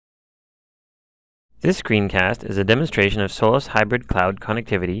This screencast is a demonstration of Solace hybrid cloud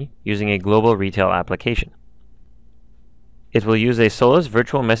connectivity using a global retail application. It will use a Solace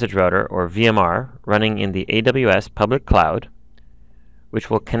Virtual Message Router, or VMR, running in the AWS public cloud,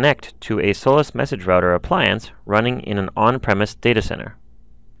 which will connect to a Solace Message Router appliance running in an on-premise data center.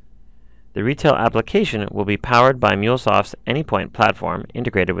 The retail application will be powered by MuleSoft's Anypoint platform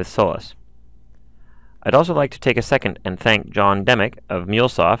integrated with Solace. I'd also like to take a second and thank John Demick of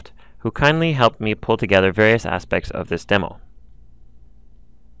MuleSoft, who kindly helped me pull together various aspects of this demo.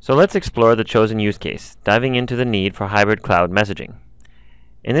 So let's explore the chosen use case, diving into the need for hybrid cloud messaging.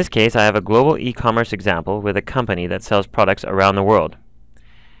 In this case, I have a global e-commerce example with a company that sells products around the world.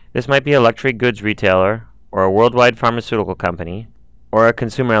 This might be a luxury goods retailer, or a worldwide pharmaceutical company, or a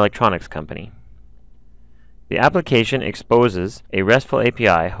consumer electronics company. The application exposes a RESTful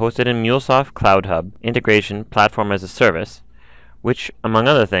API hosted in MuleSoft CloudHub integration platform as a service, which, among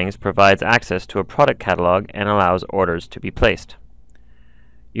other things, provides access to a product catalog and allows orders to be placed.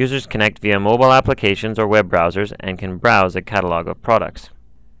 Users connect via mobile applications or web browsers and can browse a catalog of products.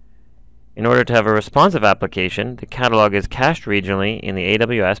 In order to have a responsive application, the catalog is cached regionally in the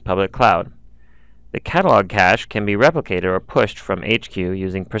AWS public cloud. The catalog cache can be replicated or pushed from HQ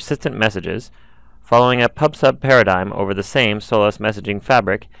using persistent messages, following a pub/sub paradigm over the same Solace messaging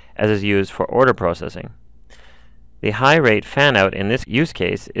fabric as is used for order processing. The high-rate fan-out in this use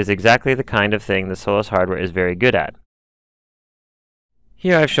case is exactly the kind of thing the Solace hardware is very good at.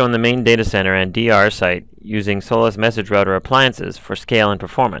 Here I've shown the main data center and DR site using Solace Message Router appliances for scale and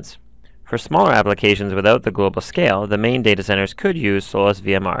performance. For smaller applications without the global scale, the main data centers could use Solace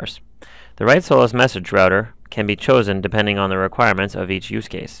VMRs. The right Solace Message Router can be chosen depending on the requirements of each use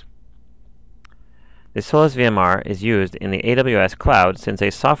case. The Solace VMR is used in the AWS cloud since a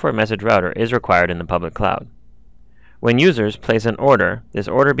software message router is required in the public cloud. When users place an order, this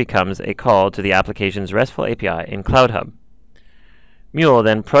order becomes a call to the application's RESTful API in CloudHub. Mule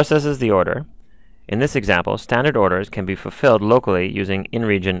then processes the order. In this example, standard orders can be fulfilled locally using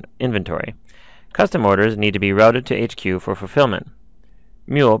in-region inventory. Custom orders need to be routed to HQ for fulfillment.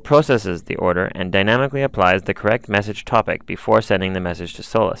 Mule processes the order and dynamically applies the correct message topic before sending the message to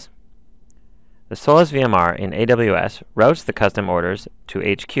Solace. The Solace VMR in AWS routes the custom orders to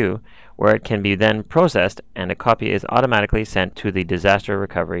HQ, where it can be then processed and a copy is automatically sent to the disaster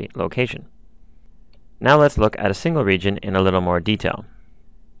recovery location. Now let's look at a single region in a little more detail.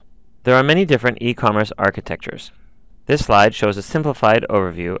 There are many different e-commerce architectures. This slide shows a simplified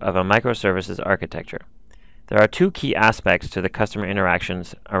overview of a microservices architecture. There are two key aspects to the customer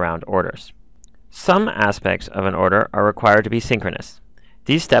interactions around orders. Some aspects of an order are required to be synchronous.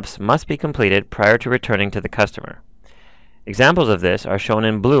 These steps must be completed prior to returning to the customer. Examples of this are shown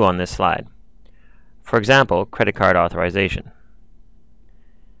in blue on this slide. For example, credit card authorization.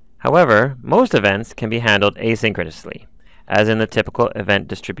 However, most events can be handled asynchronously, as in the typical event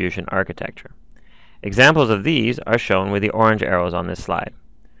distribution architecture. Examples of these are shown with the orange arrows on this slide.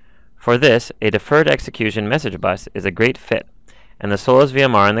 For this, a deferred execution message bus is a great fit, and the Solace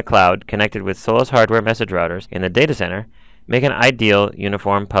VMR in the cloud connected with Solace hardware message routers in the data center make an ideal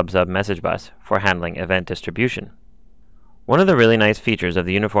uniform pub/sub message bus for handling event distribution. One of the really nice features of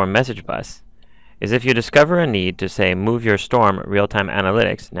the uniform message bus is if you discover a need to, say, move your Storm real-time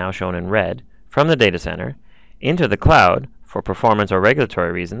analytics, now shown in red, from the data center into the cloud for performance or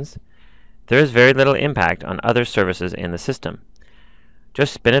regulatory reasons, there is very little impact on other services in the system.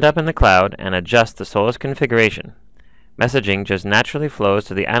 Just spin it up in the cloud and adjust the Solace configuration. Messaging just naturally flows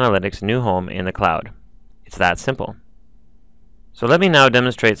to the analytics' new home in the cloud. It's that simple. So let me now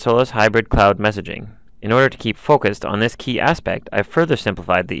demonstrate Solace hybrid cloud messaging. In order to keep focused on this key aspect, I've further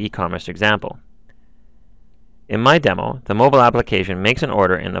simplified the e-commerce example. In my demo, the mobile application makes an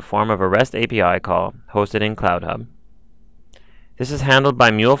order in the form of a REST API call hosted in CloudHub. This is handled by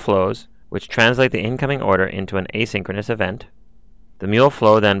Mule flows, which translate the incoming order into an asynchronous event. The Mule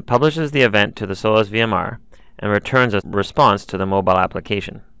flow then publishes the event to the Solace VMR and returns a response to the mobile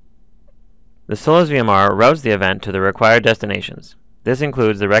application. The Solace VMR routes the event to the required destinations. This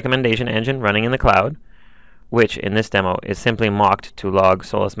includes the recommendation engine running in the cloud, which in this demo is simply mocked to log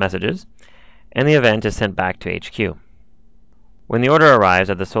Solace messages, and the event is sent back to HQ. When the order arrives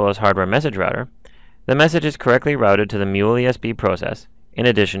at the Solace hardware message router, the message is correctly routed to the Mule ESB process in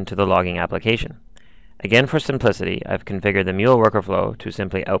addition to the logging application. Again, for simplicity, I've configured the Mule worker flow to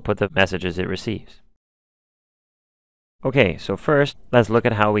simply output the messages it receives. Okay, so first, let's look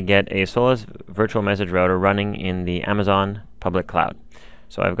at how we get a Solace virtual message router running in the Amazon public cloud.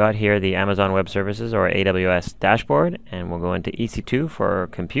 So I've got here the Amazon Web Services, or AWS dashboard, and we'll go into EC2 for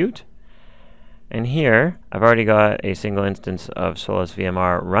compute. And here, I've already got a single instance of Solace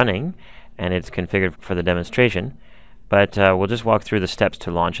VMR running, and it's configured for the demonstration, but we'll just walk through the steps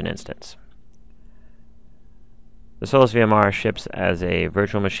to launch an instance. The Solace VMR ships as a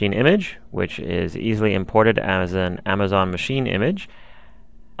virtual machine image, which is easily imported as an Amazon machine image.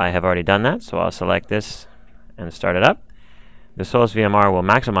 I have already done that, so I'll select this and start it up. The Solace VMR will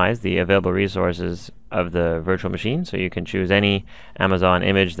maximize the available resources of the virtual machine, so you can choose any Amazon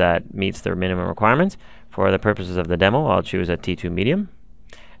image that meets the minimum requirements. For the purposes of the demo, I'll choose a T2 medium.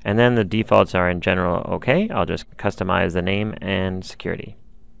 And then the defaults are in general okay. I'll just customize the name and security.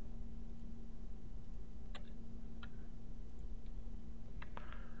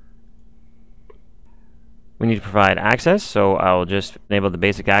 We need to provide access, so I'll just enable the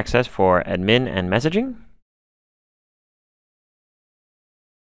basic access for admin and messaging.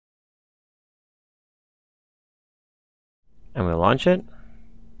 And we'll launch it.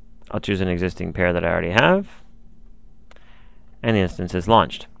 I'll choose an existing pair that I already have. And the instance is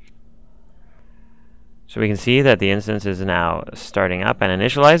launched. So we can see that the instance is now starting up and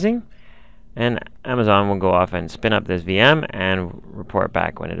initializing. And Amazon will go off and spin up this VM and report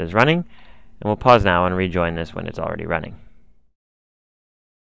back when it is running. And we'll pause now and rejoin this when it's already running.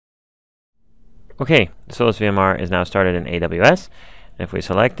 Okay, the Solace VMR is now started in AWS. And if we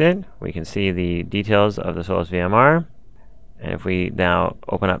select it, we can see the details of the Solace VMR. And if we now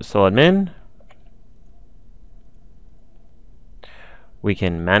open up SolAdmin, we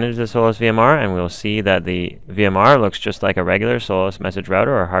can manage the Solace VMR, and we'll see that the VMR looks just like a regular Solace message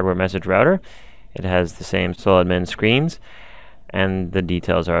router or hardware message router. It has the same SolAdmin screens, and the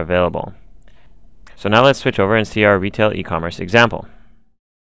details are available. So now let's switch over and see our retail e-commerce example.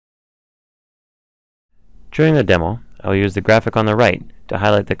 During the demo, I'll use the graphic on the right to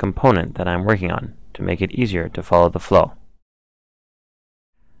highlight the component that I'm working on to make it easier to follow the flow.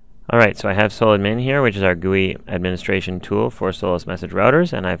 Alright, so I have SolAdmin here, which is our GUI administration tool for Solace message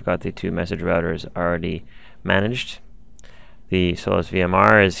routers, and I've got the two message routers already managed. The Solace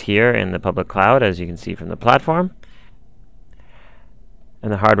VMR is here in the public cloud, as you can see from the platform.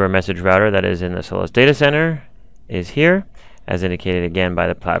 And the hardware message router that is in the Solace datacenter is here, as indicated again by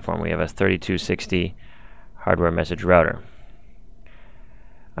the platform. We have a 3260 hardware message router.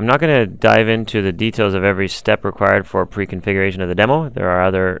 I'm not going to dive into the details of every step required for pre-configuration of the demo. There are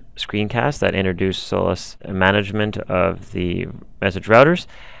other screencasts that introduce Solace management of the message routers.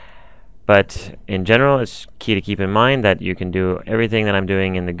 But in general, it's key to keep in mind that you can do everything that I'm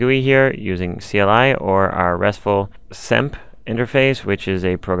doing in the GUI here using CLI or our RESTful SEMP interface, which is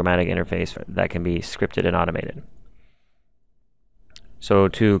a programmatic interface that can be scripted and automated. So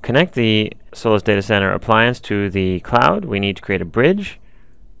to connect the Solace Data Center appliance to the cloud, we need to create a bridge.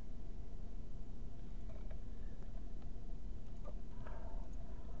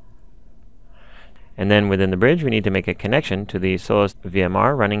 And then within the bridge, we need to make a connection to the Solace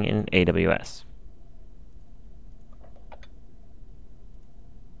VMR running in AWS.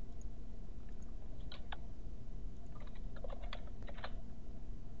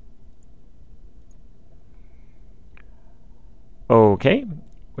 Okay,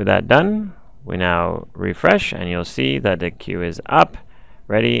 with that done, we now refresh and you'll see that the queue is up,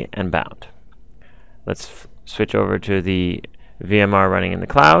 ready, and bound. Let's switch over to the VMR running in the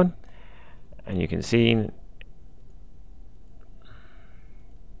cloud, and you can see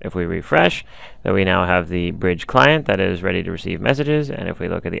if we refresh that we now have the bridge client that is ready to receive messages, and if we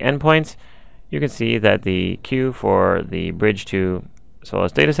look at the endpoints, you can see that the queue for the bridge to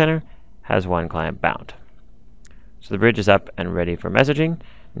Solace Data Center has one client bound. So the bridge is up and ready for messaging.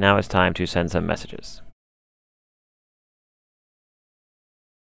 Now it's time to send some messages.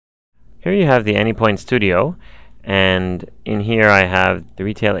 Here you have the Anypoint Studio, and in here I have the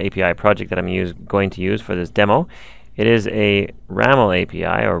Retail API project that I'm going to use for this demo. It is a RAML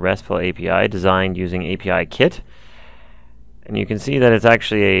API or RESTful API designed using API Kit. And you can see that it's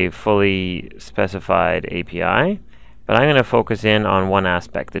actually a fully specified API, but I'm going to focus in on one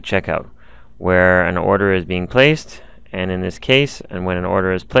aspect, the checkout, where an order is being placed, and in this case, and when an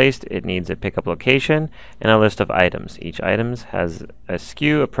order is placed, it needs a pickup location and a list of items. Each item has a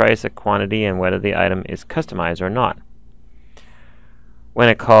SKU, a price, a quantity, and whether the item is customized or not. When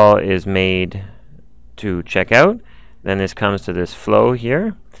a call is made to checkout, then this comes to this flow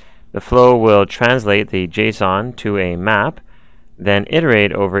here. The flow will translate the JSON to a map, then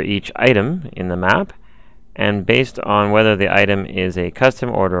iterate over each item in the map, and based on whether the item is a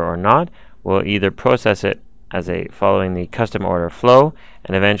custom order or not, we'll either process it as following the custom order flow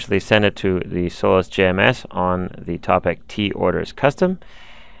and eventually send it to the Solace JMS on the topic T orders custom.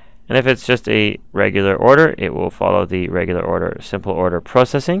 And if it's just a regular order, it will follow the regular order simple order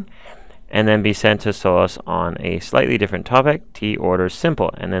processing. and then be sent to Solace on a slightly different topic, T orders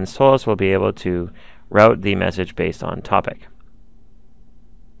simple, and then Solace will be able to route the message based on topic.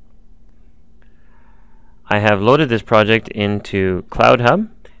 I have loaded this project into CloudHub,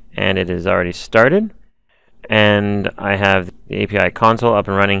 and it is already started, and I have the API console up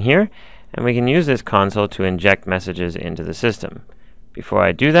and running here, and we can use this console to inject messages into the system. Before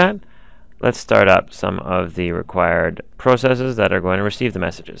I do that, let's start up some of the required processes that are going to receive the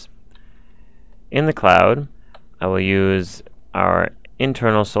messages. In the cloud, I will use our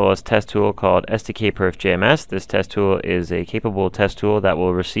internal Solace test tool called SDK-perf.jms. This test tool is a capable test tool that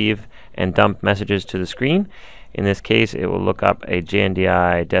will receive and dump messages to the screen. In this case, it will look up a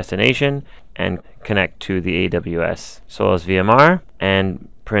JNDI destination and connect to the AWS Solace VMR and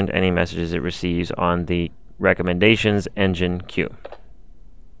print any messages it receives on the recommendations engine queue.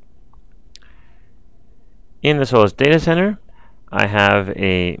 In the Solace data center, I have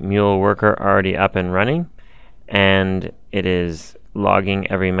a Mule worker already up and running, and it is logging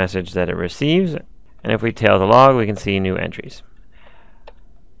every message that it receives. And if we tail the log, we can see new entries.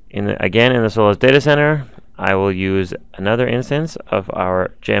 Again, in the Solace data center, I will use another instance of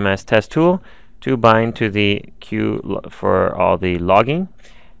our JMS test tool to bind to the queue for all the logging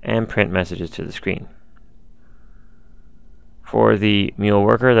and print messages to the screen. For the Mule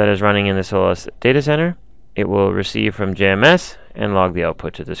worker that is running in the Solace data center, it will receive from JMS and log the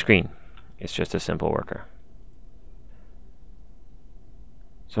output to the screen. It's just a simple worker.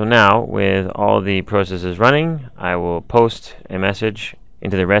 So now, with all the processes running, I will post a message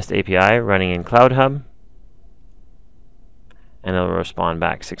into the REST API running in CloudHub, and it will respond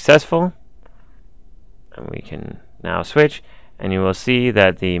back successful. And we can now switch, and you will see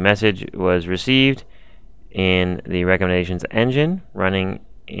that the message was received in the recommendations engine running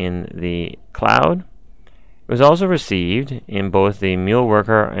in the cloud. It was also received in both the Mule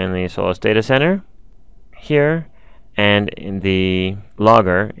worker and the Solace data center here, and in the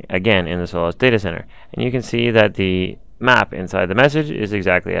logger, again in the Solace data center. And you can see that the map inside the message is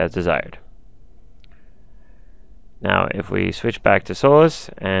exactly as desired. Now, if we switch back to Solace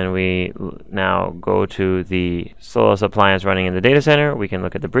and we now go to the Solace appliance running in the data center, we can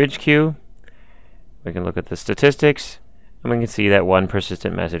look at the bridge queue, we can look at the statistics, and we can see that one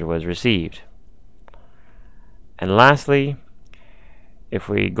persistent message was received. And lastly, if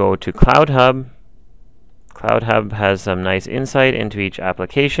we go to CloudHub, CloudHub has some nice insight into each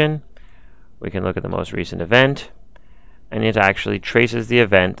application. We can look at the most recent event, and it actually traces the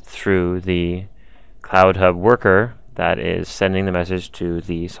event through the CloudHub worker that is sending the message to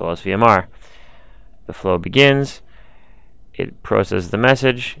the Solace VMR. The flow begins, it processes the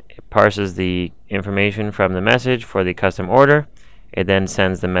message, it parses the information from the message for the custom order, it then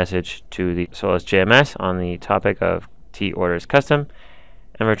sends the message to the Solace JMS on the topic of T orders custom,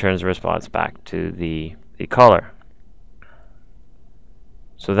 and returns the response back to the caller.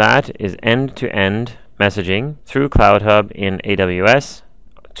 So that is end-to-end messaging through CloudHub in AWS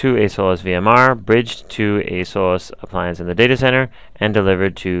to a Solace VMR, bridged to a Solace appliance in the data center, and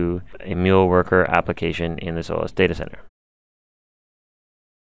delivered to a Mule worker application in the Solace data center.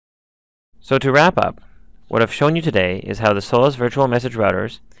 So to wrap up, what I've shown you today is how the Solace virtual message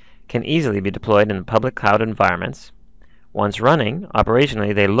routers can easily be deployed in public cloud environments. Once running,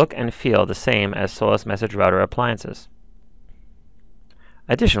 operationally they look and feel the same as Solace message router appliances.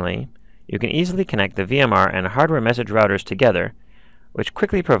 Additionally, you can easily connect the VMR and hardware message routers together, which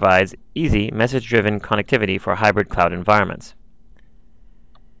quickly provides easy message-driven connectivity for hybrid cloud environments.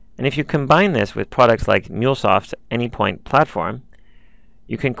 And if you combine this with products like MuleSoft's Anypoint platform,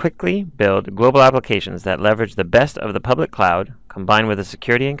 you can quickly build global applications that leverage the best of the public cloud combined with the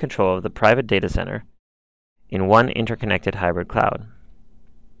security and control of the private data center in one interconnected hybrid cloud.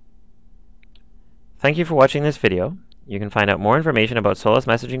 Thank you for watching this video. You can find out more information about Solace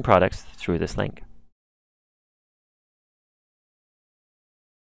messaging products through this link.